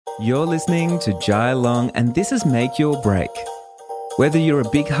You're listening to Jai Long, and this is Make Your Break. Whether you're a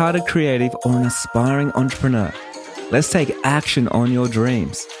big-hearted creative or an aspiring entrepreneur, let's take action on your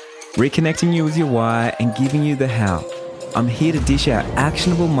dreams, reconnecting you with your why and giving you the how. I'm here to dish out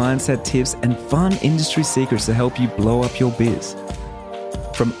actionable mindset tips and fun industry secrets to help you blow up your biz.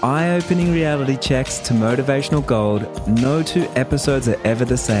 From eye-opening reality checks to motivational gold, no two episodes are ever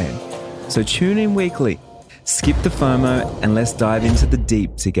the same. So tune in weekly, skip the FOMO, and let's dive into the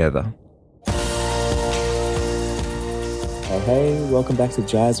deep together. Hey, welcome back to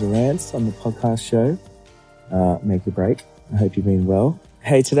Jai's Rants on the podcast show, Make Your Break. I hope you've been well.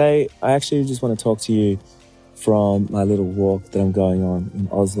 Hey, today I actually just want to talk to you from my little walk that I'm going on in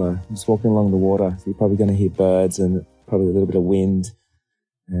Oslo. I'm just walking along the water, so you're probably going to hear birds and probably a little bit of wind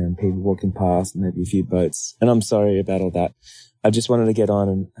and people walking past and maybe a few boats. And I'm sorry about all that. I just wanted to get on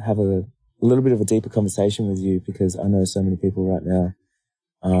and have a little bit of a deeper conversation with you because I know so many people right now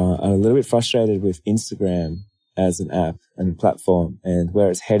are a little bit frustrated with Instagram as an app and platform and where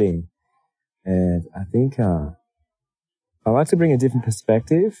it's heading. And I think I like to bring a different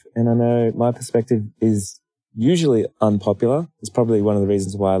perspective. And I know my perspective is usually unpopular. It's probably one of the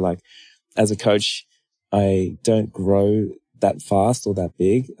reasons why, like, as a coach, I don't grow that fast or that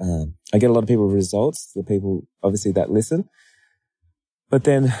big. I get a lot of people results, the people obviously that listen. But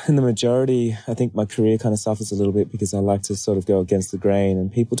then in the majority, I think my career kind of suffers a little bit because I like to sort of go against the grain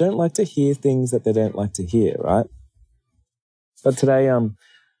and people don't like to hear things that they don't like to hear, right? But today, I want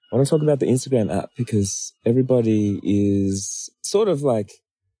to talk about the Instagram app because everybody is sort of like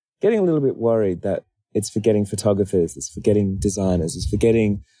getting a little bit worried that it's forgetting photographers, it's forgetting designers, it's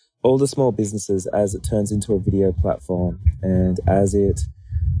forgetting all the small businesses as it turns into a video platform and as it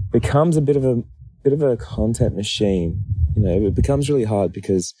becomes a bit of a content machine. You know, it becomes really hard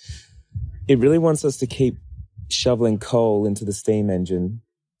because it really wants us to keep shoveling coal into the steam engine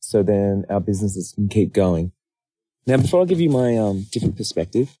so then our businesses can keep going. Now, before I give you my different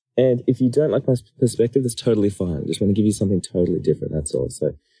perspective, and if you don't like my perspective, that's totally fine. I just want to give you something totally different, that's all.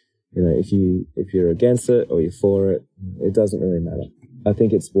 So, you know, if you're against it or you're for it, it doesn't really matter. I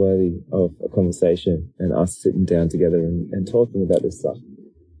think it's worthy of a conversation and us sitting down together and talking about this stuff.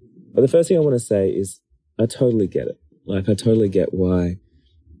 But the first thing I want to say is I totally get it. Like, I totally get why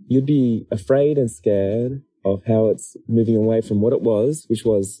you'd be afraid and scared of how it's moving away from what it was, which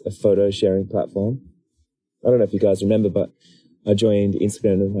was a photo sharing platform. I don't know if you guys remember, but I joined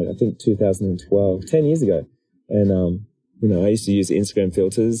Instagram in, I think, 2012, 10 years ago. And, you know, I used to use Instagram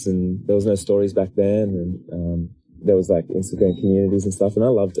filters and there was no stories back then. And there was like Instagram communities and stuff. And I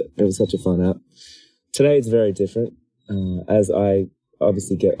loved it. It was such a fun app. Today, it's very different. As I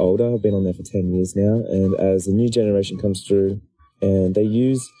obviously get older, I've been on there for 10 years now. And as a new generation comes through and they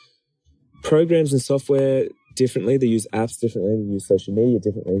use programs and software differently, they use apps differently, they use social media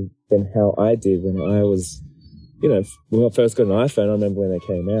differently than how I did when I was, you know, when I first got an iPhone. I remember when they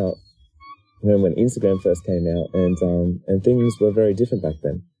came out, when Instagram first came out, and things were very different back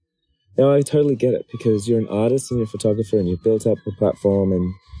then. Now, I totally get it because you're an artist and you're a photographer and you've built up a platform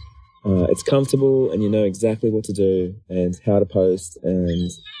and it's comfortable and you know exactly what to do and how to post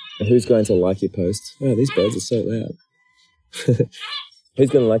and who's going to like your post. Oh, these birds are so loud. Who's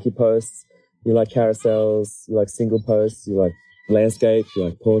going to like your posts? You like carousels, you like single posts, you like landscape, you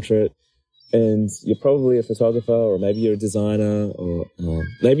like portrait, and you're probably a photographer or maybe you're a designer or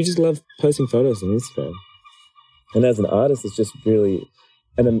maybe you just love posting photos on Instagram. And as an artist, it's just really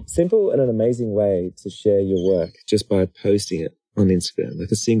a simple and an amazing way to share your work just by posting it on Instagram,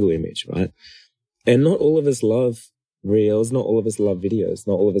 like a single image, right? And not all of us love reels, not all of us love videos,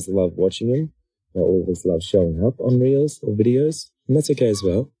 not all of us love watching them, not all of us love showing up on reels or videos, and that's okay as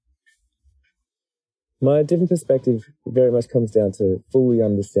well. My different perspective very much comes down to fully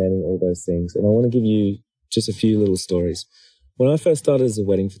understanding all those things, and I want to give you just a few little stories. When I first started as a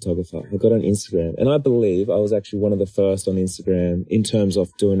wedding photographer, I got on Instagram, and I believe I was actually one of the first on Instagram in terms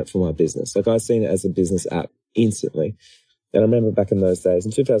of doing it for my business. Like, I've seen it as a business app instantly. And I remember back in those days,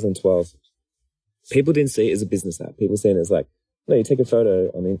 in 2012, people didn't see it as a business app. People seen it as like, no, you take a photo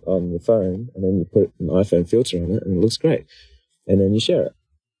on your phone and then you put an iPhone filter on it and it looks great. And then you share it.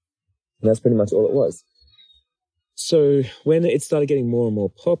 And that's pretty much all it was. So when it started getting more and more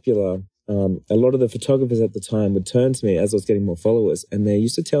popular, a lot of the photographers at the time would turn to me as I was getting more followers and they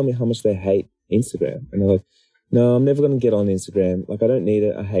used to tell me how much they hate Instagram. And they're like, no, I'm never going to get on Instagram. Like, I don't need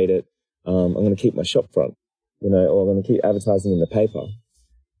it. I hate it. I'm going to keep my shop front. You know, or I'm going to keep advertising in the paper.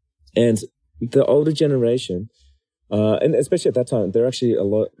 And the older generation, and especially at that time, there actually a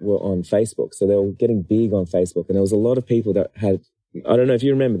lot were on Facebook. So they were getting big on Facebook. And there was a lot of people that had I don't know if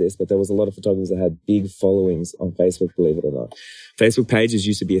you remember this, but there was a lot of photographers that had big followings on Facebook, believe it or not. Facebook pages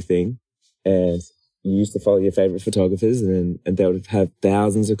used to be a thing, and you used to follow your favorite photographers, and they would have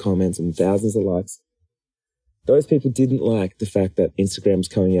thousands of comments and thousands of likes. Those people didn't like the fact that Instagram was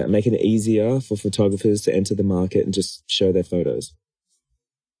coming out, making it easier for photographers to enter the market and just show their photos.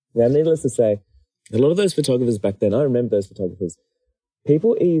 Now, needless to say, a lot of those photographers back then, I remember those photographers,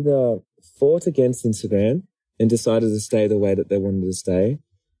 people either fought against Instagram and decided to stay the way that they wanted to stay.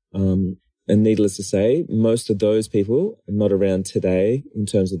 And needless to say, most of those people are not around today in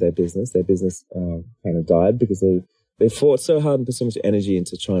terms of their business. Their business kind of died because they fought so hard and put so much energy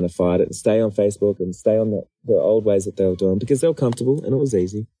into trying to fight it and stay on Facebook and stay on the old ways that they were doing because they were comfortable and it was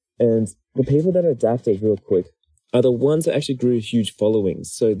easy. And the people that adapted real quick are the ones that actually grew huge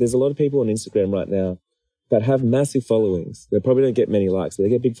followings. So there's a lot of people on Instagram right now that have massive followings. They probably don't get many likes, but they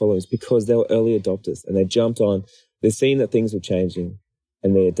get big followings because they were early adopters and they jumped on. They've seen that things were changing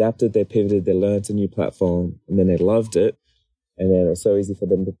and they adapted, they pivoted, they learned a new platform and then they loved it. And then it was so easy for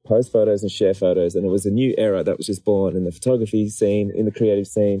them to post photos and share photos. And it was a new era that was just born in the photography scene, in the creative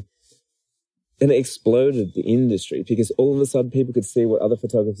scene. And it exploded the industry because all of a sudden people could see what other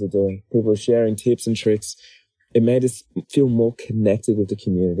photographers are doing. People were sharing tips and tricks. It made us feel more connected with the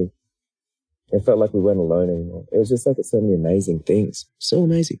community. It felt like we weren't alone anymore. It was just like so many amazing things. So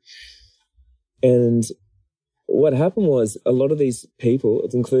amazing. And what happened was a lot of these people,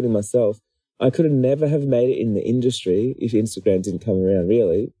 including myself, I could have never have made it in the industry if Instagram didn't come around,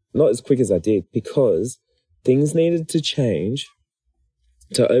 really. Not as quick as I did, because things needed to change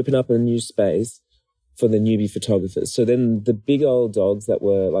to open up a new space for the newbie photographers. So then the big old dogs that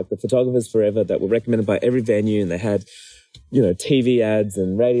were like the photographers forever that were recommended by every venue, and they had, TV ads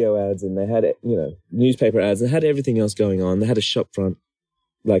and radio ads, and they had, newspaper ads, and had everything else going on. They had a shop front.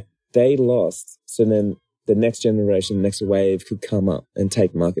 Like, they lost. So then the next generation, the next wave could come up and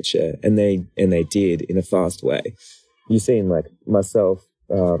take market share. And they did in a fast way. You've seen like myself,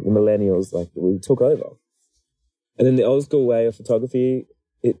 the millennials, like we took over. And then the old school way of photography,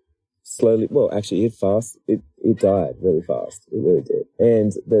 it slowly, it died really fast. It really did.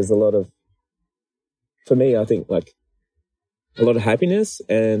 And there's a lot of, for me, I think like a lot of happiness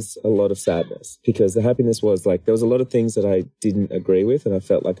and a lot of sadness, because the happiness was like, there was a lot of things that I didn't agree with and I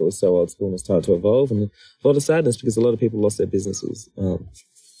felt like it was so old school and it was time to evolve, and a lot of sadness because a lot of people lost their businesses. And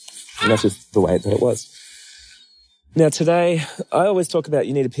that's just the way that it was. Now today, I always talk about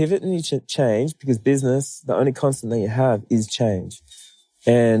you need to pivot and you change, because business, the only constant that you have is change.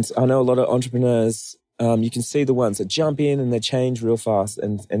 And I know a lot of entrepreneurs, you can see the ones that jump in and they change real fast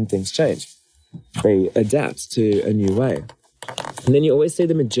and things change. They adapt to a new way. And then you always see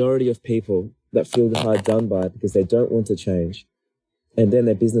the majority of people that feel hard done by because they don't want to change. And then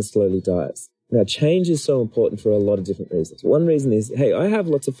their business slowly dies. Now, change is so important for a lot of different reasons. One reason is, hey, I have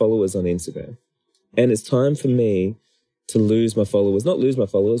lots of followers on Instagram. And it's time for me to lose my followers. Not lose my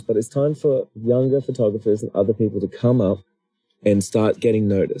followers, but it's time for younger photographers and other people to come up and start getting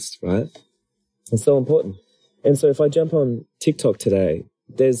noticed, right? It's so important. And so if I jump on TikTok today,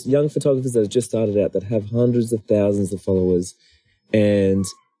 there's young photographers that have just started out that have hundreds of thousands of followers, and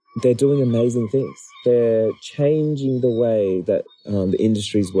they're doing amazing things. They're changing the way that the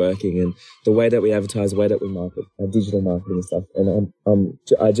industry is working and the way that we advertise, the way that we market, digital marketing and stuff. And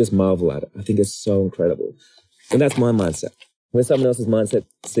I just marvel at it. I think it's so incredible. And that's my mindset. When someone else's mindset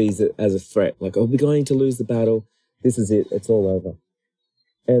sees it as a threat, like, oh, we're going to lose the battle. This is it. It's all over.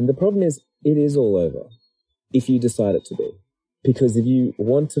 And the problem is, it is all over if you decide it to be. Because if you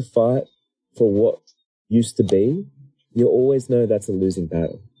want to fight for what used to be, you always know that's a losing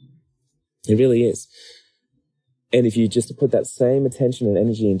battle. It really is. And if you just put that same attention and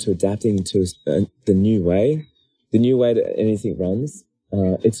energy into adapting to the new way that anything runs,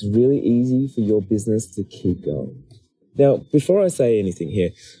 it's really easy for your business to keep going. Now, before I say anything here,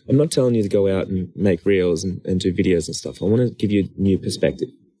 I'm not telling you to go out and make reels and do videos and stuff. I want to give you a new perspective.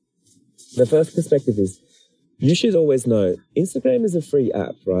 The first perspective is, you should always know Instagram is a free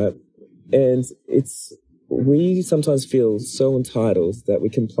app, right? And we sometimes feel so entitled that we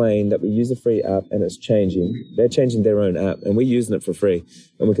complain that we use a free app and it's changing. They're changing their own app and we're using it for free.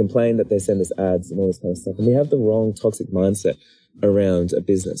 And we complain that they send us ads and all this kind of stuff. And we have the wrong toxic mindset around a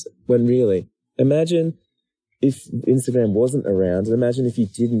business. When really, imagine if Instagram wasn't around, and imagine if you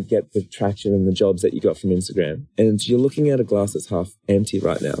didn't get the traction and the jobs that you got from Instagram. And you're looking at a glass that's half empty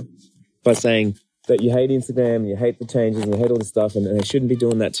right now by saying that you hate Instagram, you hate the changes, and you hate all this stuff, and they shouldn't be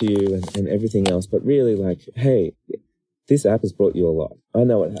doing that to you and everything else. But really, like, hey, this app has brought you a lot. I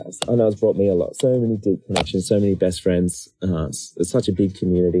know it has. I know it's brought me a lot. So many deep connections, so many best friends. It's such a big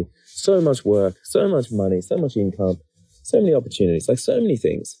community. So much work, so much money, so much income. so many opportunities, like so many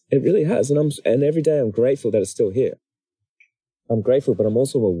things. It really has. And every day I'm grateful that it's still here. I'm grateful, but I'm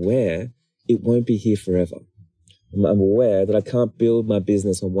also aware it won't be here forever. I'm aware that I can't build my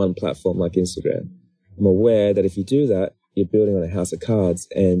business on one platform like Instagram. I'm aware that if you do that, you're building on a house of cards,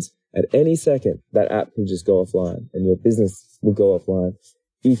 and at any second, that app can just go offline and your business will go offline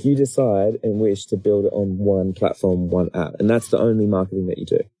if you decide and wish to build it on one platform, one app. And that's the only marketing that you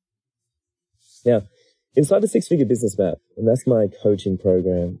do. Now, inside the Six Figure Business Map, and that's my coaching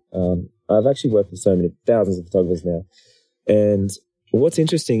program, I've actually worked with so many thousands of photographers now. And what's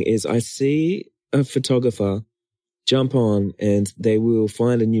interesting is I see a photographer jump on and they will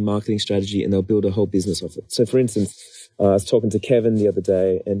find a new marketing strategy and they'll build a whole business off it. So for instance, I was talking to Kevin the other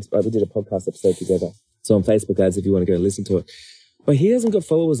day and we did a podcast episode together. So on Facebook ads, if you want to go listen to it. But he hasn't got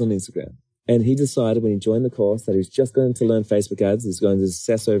followers on Instagram. And he decided when he joined the course that he was just going to learn Facebook ads. He's going to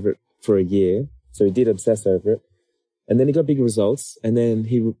obsess over it for a year. So he did obsess over it. And then he got big results. And then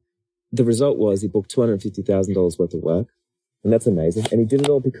the result was he booked $250,000 worth of work. And that's amazing. And he did it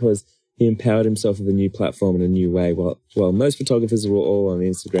all because he empowered himself with a new platform in a new way. While most photographers are all on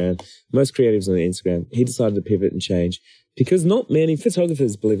Instagram, most creatives on Instagram, he decided to pivot and change because not many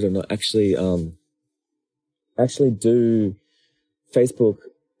photographers, believe it or not, actually do Facebook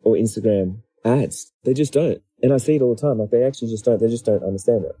or Instagram ads. They just don't. And I see it all the time. Like they actually just don't. They just don't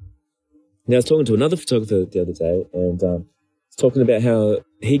understand it. Now I was talking to another photographer the other day and talking about how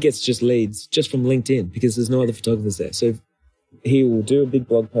he gets just leads just from LinkedIn because there's no other photographers there. So he will do a big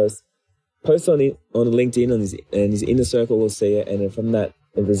blog post on LinkedIn and his inner circle will see it, and then from that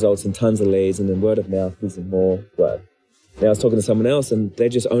it results in tons of leads, and then word of mouth gives him more work. Now I was talking to someone else and they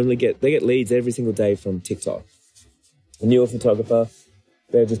just get leads every single day from TikTok. A newer photographer,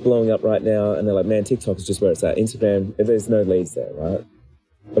 they're just blowing up right now and they're like, man, TikTok is just where it's at. Instagram, there's no leads there, right?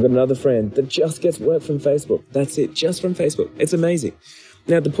 I've got another friend that just gets work from Facebook. That's it, just from Facebook. It's amazing.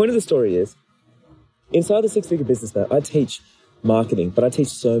 Now the point of the story is, inside the Six Figure Business Map, I teach marketing, but I teach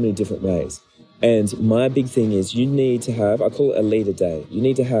so many different ways. And my big thing is you need to have, I call it a lead a day. You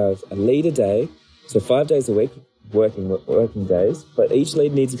need to have a lead a day, so 5 days a week, working days, but each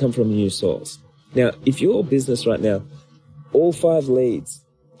lead needs to come from a new source. Now, if your business right now, all 5 leads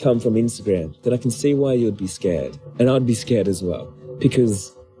come from Instagram, then I can see why you would be scared. And I'd be scared as well,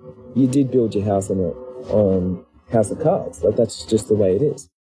 because you did build your house on house of cards. Like that's just the way it is.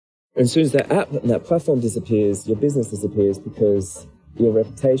 And as soon as that app and that platform disappears, your business disappears because your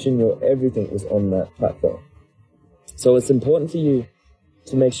reputation, your everything is on that platform. So it's important for you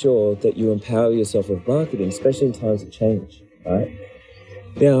to make sure that you empower yourself with marketing, especially in times of change, right?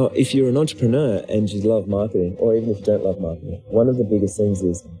 Now, if you're an entrepreneur and you love marketing, or even if you don't love marketing, one of the biggest things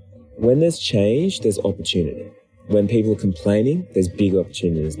is when there's change, there's opportunity. When people are complaining, there's big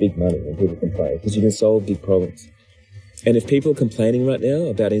opportunities, big money when people complain, because you can solve big problems. And if people are complaining right now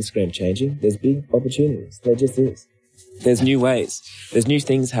about Instagram changing, there's big opportunities. There just is. There's new ways. There's new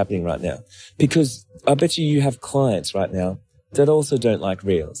things happening right now. Because I bet you have clients right now that also don't like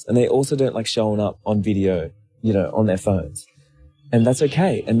Reels. And they also don't like showing up on video, on their phones. And that's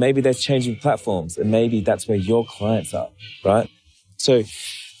okay. And maybe that's changing platforms. And maybe that's where your clients are, right? So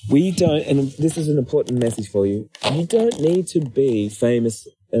we don't, and this is an important message for you, you don't need to be famous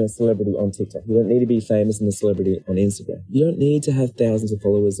and a celebrity on TikTok. You don't need to be famous and a celebrity on Instagram. You don't need to have thousands of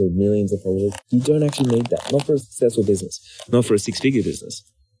followers or millions of followers. You don't actually need that. Not for a successful business. Not for a 6-figure business.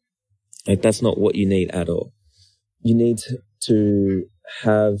 Like that's not what you need at all. You need to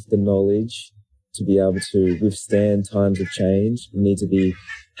have the knowledge to be able to withstand times of change. You need to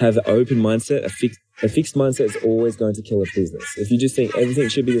have an open mindset. A fixed mindset is always going to kill a business. If you just think everything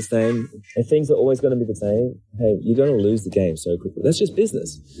should be the same and things are always going to be the same, hey, you're going to lose the game so quickly. That's just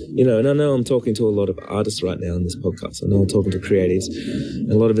business, and I know I'm talking to a lot of artists right now in this podcast. I know I'm talking to creatives.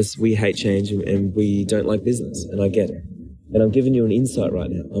 And a lot of us, we hate change and we don't like business, and I get it. And I'm giving you an insight right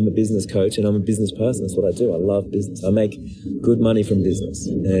now. I'm a business coach and I'm a business person. That's what I do. I love business. I make good money from business.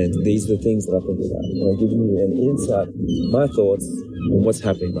 And these are the things that I think about. And I'm giving you an insight, my thoughts on what's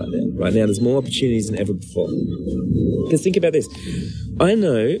happening right now. Right now, there's more opportunities than ever before. Because think about this. I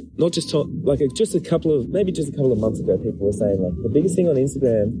know, not just just a couple of months ago, people were saying the biggest thing on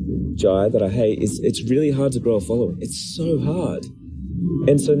Instagram, Jai, that I hate is it's really hard to grow a following. It's so hard.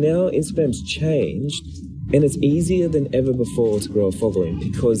 And so now Instagram's changed. And it's easier than ever before to grow a following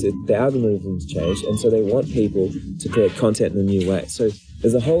because the algorithm's changed, and so they want people to create content in a new way. So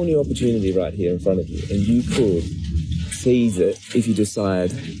there's a whole new opportunity right here in front of you, and you could seize it if you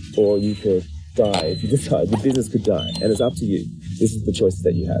decide, or you could die if you decide. The business could die, and it's up to you. This is the choices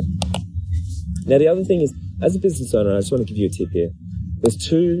that you have. Now, the other thing is, as a business owner, I just want to give you a tip here. There's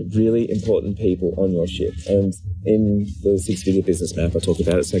 2 really important people on your ship, and in the 6-figure business map, I talk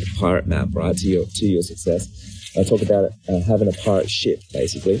about it's like a pirate map, right, to your success. I talk about having a pirate ship,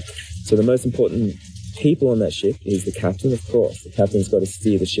 basically. So the most important people on that ship is the captain, of course. The captain's got to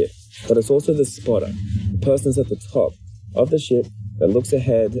steer the ship. But it's also the spotter. The person's at the top of the ship that looks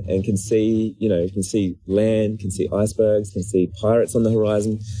ahead and can see, can see land, can see icebergs, can see pirates on the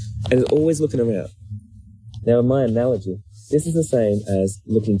horizon, and is always looking around. Now, in my analogy, this is the same as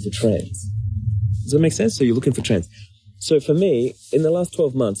looking for trends. Does that make sense? So you're looking for trends. So for me, in the last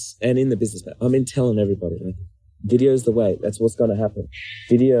 12 months and in the business, I've been telling everybody, like, video's the way. That's what's going to happen.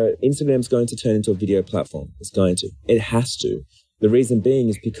 Instagram's going to turn into a video platform. It's going to. It has to. The reason being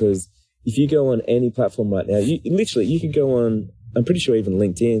is because if you go on any platform right now, you could go on, I'm pretty sure even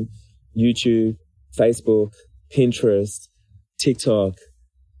LinkedIn, YouTube, Facebook, Pinterest, TikTok,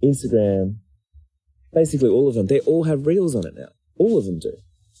 Instagram, basically all of them. They all have reels on it now. All of them do.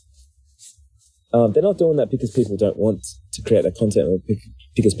 They're not doing that because people don't want to create that content or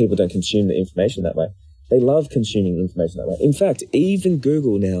because people don't consume the information that way. They love consuming information that way. In fact, even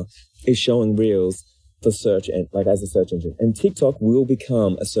Google now is showing reels for search and as a search engine. And TikTok will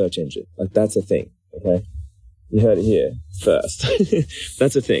become a search engine. That's a thing. Okay. You heard it here first.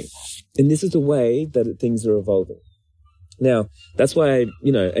 That's a thing. And this is the way that things are evolving. Now, that's why,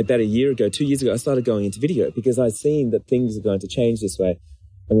 about a year ago, 2 years ago, I started going into video because I've seen that things are going to change this way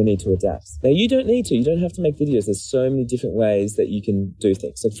and we need to adapt. Now, you don't need to. You don't have to make videos. There's so many different ways that you can do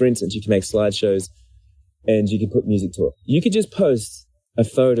things. So, for instance, you can make slideshows and you can put music to it. You could just post a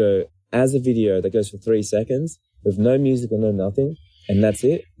photo as a video that goes for 3 seconds with no music or no nothing, and that's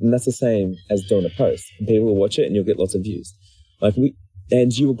it. And that's the same as doing a post. And people will watch it and you'll get lots of views.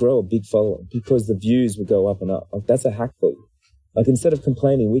 And you will grow a big following because the views will go up and up. That's a hack for you. Instead of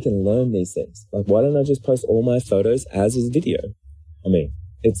complaining, we can learn these things. Why don't I just post all my photos as a video?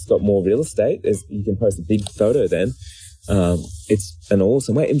 It's got more real estate. You can post a big photo then. It's an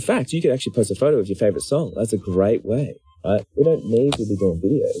awesome way. In fact, you could actually post a photo of your favorite song. That's a great way, right? We don't need to be doing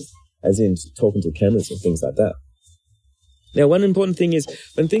videos, as in talking to cameras and things like that. Now, one important thing is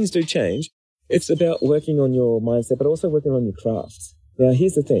when things do change, it's about working on your mindset, but also working on your craft. Now,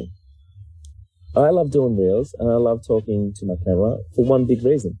 here's the thing. I love doing reels and I love talking to my camera for one big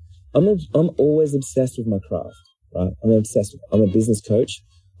reason. I'm always obsessed with my craft, right? I'm a business coach.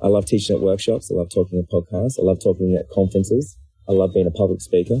 I love teaching at workshops. I love talking at podcasts. I love talking at conferences. I love being a public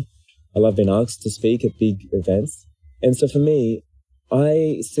speaker. I love being asked to speak at big events. And so for me,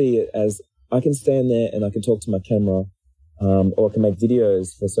 I see it as I can stand there and I can talk to my camera, or I can make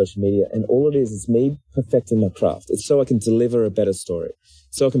videos for social media. And all it is me perfecting my craft. It's so I can deliver a better story,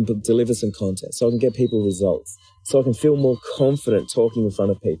 so I can deliver some content, so I can get people results, so I can feel more confident talking in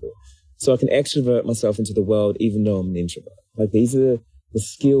front of people, so I can extrovert myself into the world even though I'm an introvert. These are the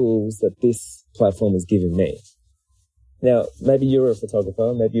skills that this platform is giving me. Now, maybe you're a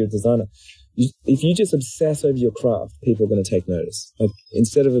photographer, maybe you're a designer. If you just obsess over your craft, people are going to take notice.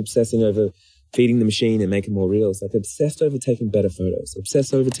 Instead of obsessing over feeding the machine and making more reels, obsessed over taking better photos,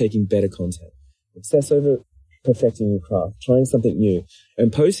 obsessed over taking better content, obsessed over perfecting your craft, trying something new,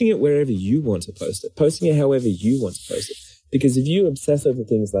 and posting it wherever you want to post it, posting it however you want to post it. Because if you obsess over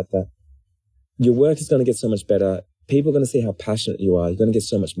things like that, your work is going to get so much better. People are going to see how passionate you are. You're going to get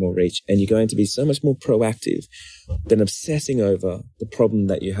so much more reach, and you're going to be so much more proactive than obsessing over the problem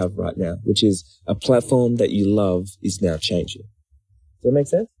that you have right now, which is a platform that you love is now changing. Does that make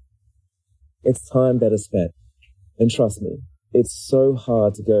sense? It's time better spent. And trust me, it's so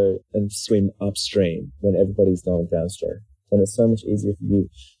hard to go and swim upstream when everybody's going downstream. And it's so much easier for you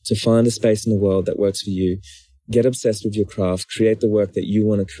to find a space in the world that works for you, get obsessed with your craft, create the work that you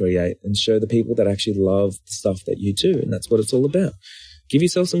want to create, and show the people that actually love the stuff that you do. And that's what it's all about. Give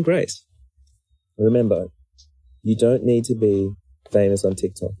yourself some grace. Remember, you don't need to be famous on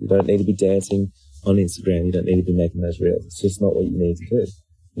TikTok. You don't need to be dancing on Instagram. You don't need to be making those reels. It's just not what you need to do.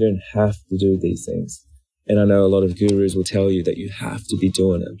 You don't have to do these things. And I know a lot of gurus will tell you that you have to be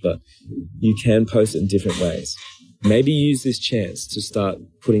doing it, but you can post it in different ways. Maybe use this chance to start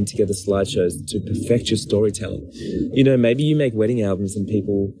putting together slideshows to perfect your storytelling. Maybe you make wedding albums and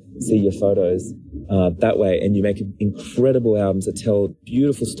people see your photos that way, and you make incredible albums that tell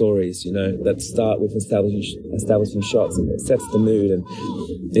beautiful stories, that start with establishing shots, and it sets the mood and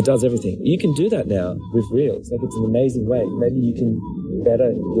it does everything. You can do that now with reels. It's an amazing way. Maybe you can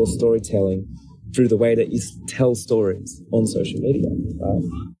better your storytelling through the way that you tell stories on social media, right?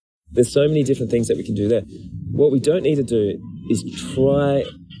 There's so many different things that we can do there. What we don't need to do is try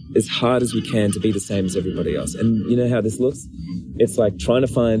as hard as we can to be the same as everybody else. And you know how this looks? It's like trying to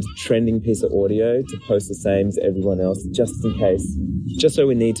find a trending piece of audio to post the same as everyone else, just in case just so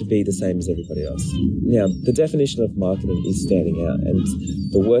we need to be the same as everybody else. Now, the definition of marketing is standing out, and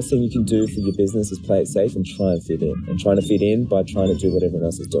the worst thing you can do for your business is play it safe and try and fit in. And trying to fit in by trying to do what everyone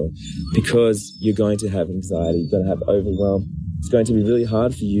else is doing, because you're going to have anxiety, you're going to have overwhelm. It's going to be really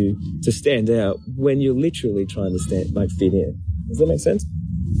hard for you to stand out when you're literally trying to fit in. Does that make sense?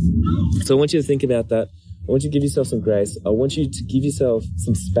 So I want you to think about that. I want you to give yourself some grace. I want you to give yourself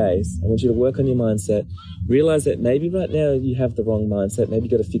some space. I want you to work on your mindset. Realize that maybe right now you have the wrong mindset. Maybe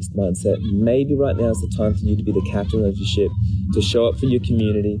you've got a fixed mindset. Maybe right now is the time for you to be the captain of your ship, to show up for your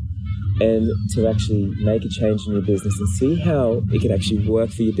community, and to actually make a change in your business and see how it can actually work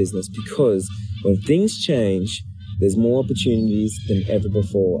for your business. Because when things change, there's more opportunities than ever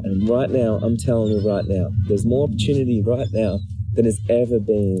before. And right now, I'm telling you right now, there's more opportunity right now than has ever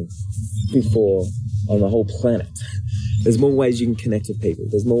been before on the whole planet. There's more ways you can connect with people.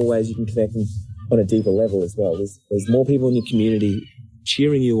 There's more ways you can connect them on a deeper level as well. There's more people in your community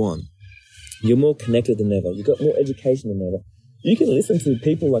cheering you on. You're more connected than ever. You've got more education than ever. You can listen to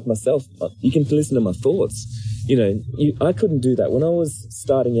people like myself. You can listen to my thoughts. I couldn't do that. When I was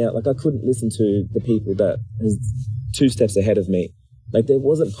starting out, I couldn't listen to the people that was 2 steps ahead of me. There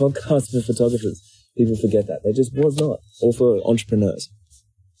wasn't podcasts for photographers. People forget that. There just was not. Or for entrepreneurs.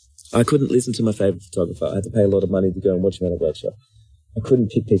 I couldn't listen to my favorite photographer. I had to pay a lot of money to go and watch him at a workshop. I couldn't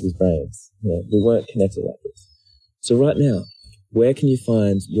pick people's brains. We weren't connected like this. So right now, where can you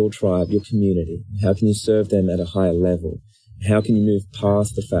find your tribe, your community? How can you serve them at a higher level? How can you move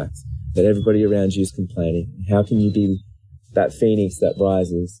past the fact that everybody around you is complaining? How can you be that phoenix that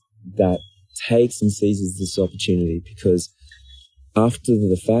rises, that takes and seizes this opportunity? Because after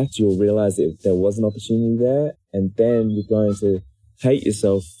the fact, you'll realize that there was an opportunity there, and then you're going to hate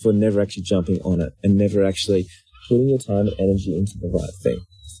yourself for never actually jumping on it and never actually putting your time and energy into the right thing.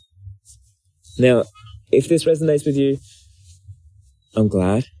 Now, if this resonates with you, I'm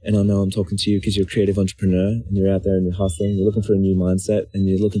glad, and I know I'm talking to you because you're a creative entrepreneur and you're out there and you're hustling, you're looking for a new mindset and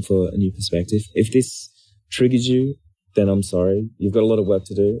you're looking for a new perspective. If this triggers you, then I'm sorry. You've got a lot of work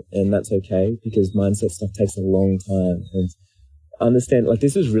to do, and that's okay, because mindset stuff takes a long time. And understand,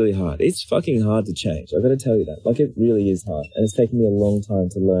 this is really hard. It's fucking hard to change. I've got to tell you that. It really is hard. And it's taken me a long time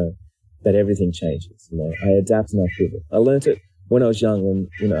to learn that everything changes. I adapt and I pivot. I learned it when I was young,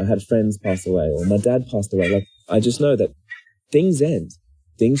 when, I had friends pass away or my dad passed away. I just know that things end,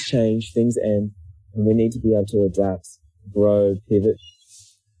 things change, things end, and we need to be able to adapt, grow, pivot,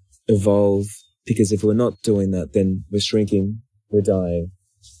 evolve, because if we're not doing that, then we're shrinking, we're dying,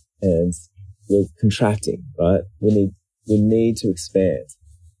 and we're contracting, right? We need to expand.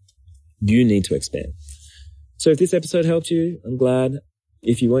 You need to expand. So if this episode helped you, I'm glad.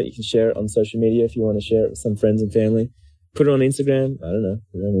 If you want, you can share it on social media. If you want to share it with some friends and family, put it on Instagram. I don't know,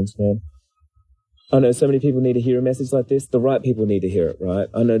 put it on Instagram. I know so many people need to hear a message like this. The right people need to hear it, right?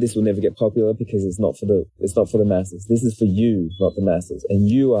 I know this will never get popular because it's not for the masses. This is for you, not the masses. And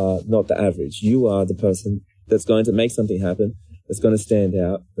you are not the average. You are the person that's going to make something happen, that's going to stand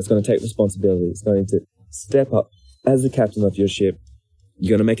out, that's going to take responsibility, that's going to step up as the captain of your ship.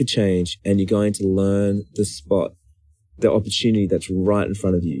 You're going to make a change, and you're going to learn the spot, the opportunity that's right in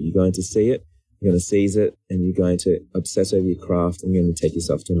front of you. You're going to see it, you're going to seize it, and you're going to obsess over your craft, and you're going to take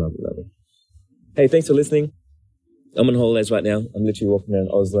yourself to another level. Hey, thanks for listening. I'm on holidays right now. I'm literally walking around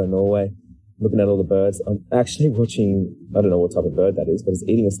Oslo, Norway, looking at all the birds. I'm actually watching, I don't know what type of bird that is, but it's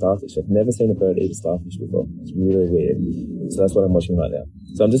eating a starfish. I've never seen a bird eat a starfish before. It's really weird. So that's what I'm watching right now.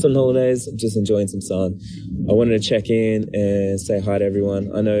 So I'm just on holidays. I'm just enjoying some sun. I wanted to check in and say hi to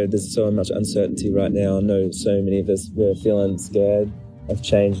everyone. I know there's so much uncertainty right now. I know so many of us, we're feeling scared of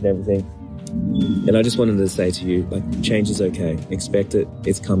change and everything. And I just wanted to say to you, change is okay. Expect it.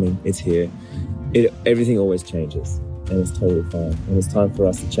 It's coming. It's here. Everything always changes, and it's totally fine. And it's time for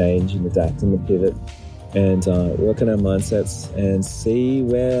us to change and adapt and pivot and work on our mindsets and see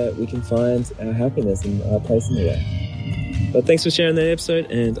where we can find our happiness and our place in the world. But thanks for sharing that episode,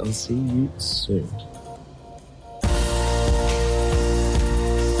 and I'll see you soon.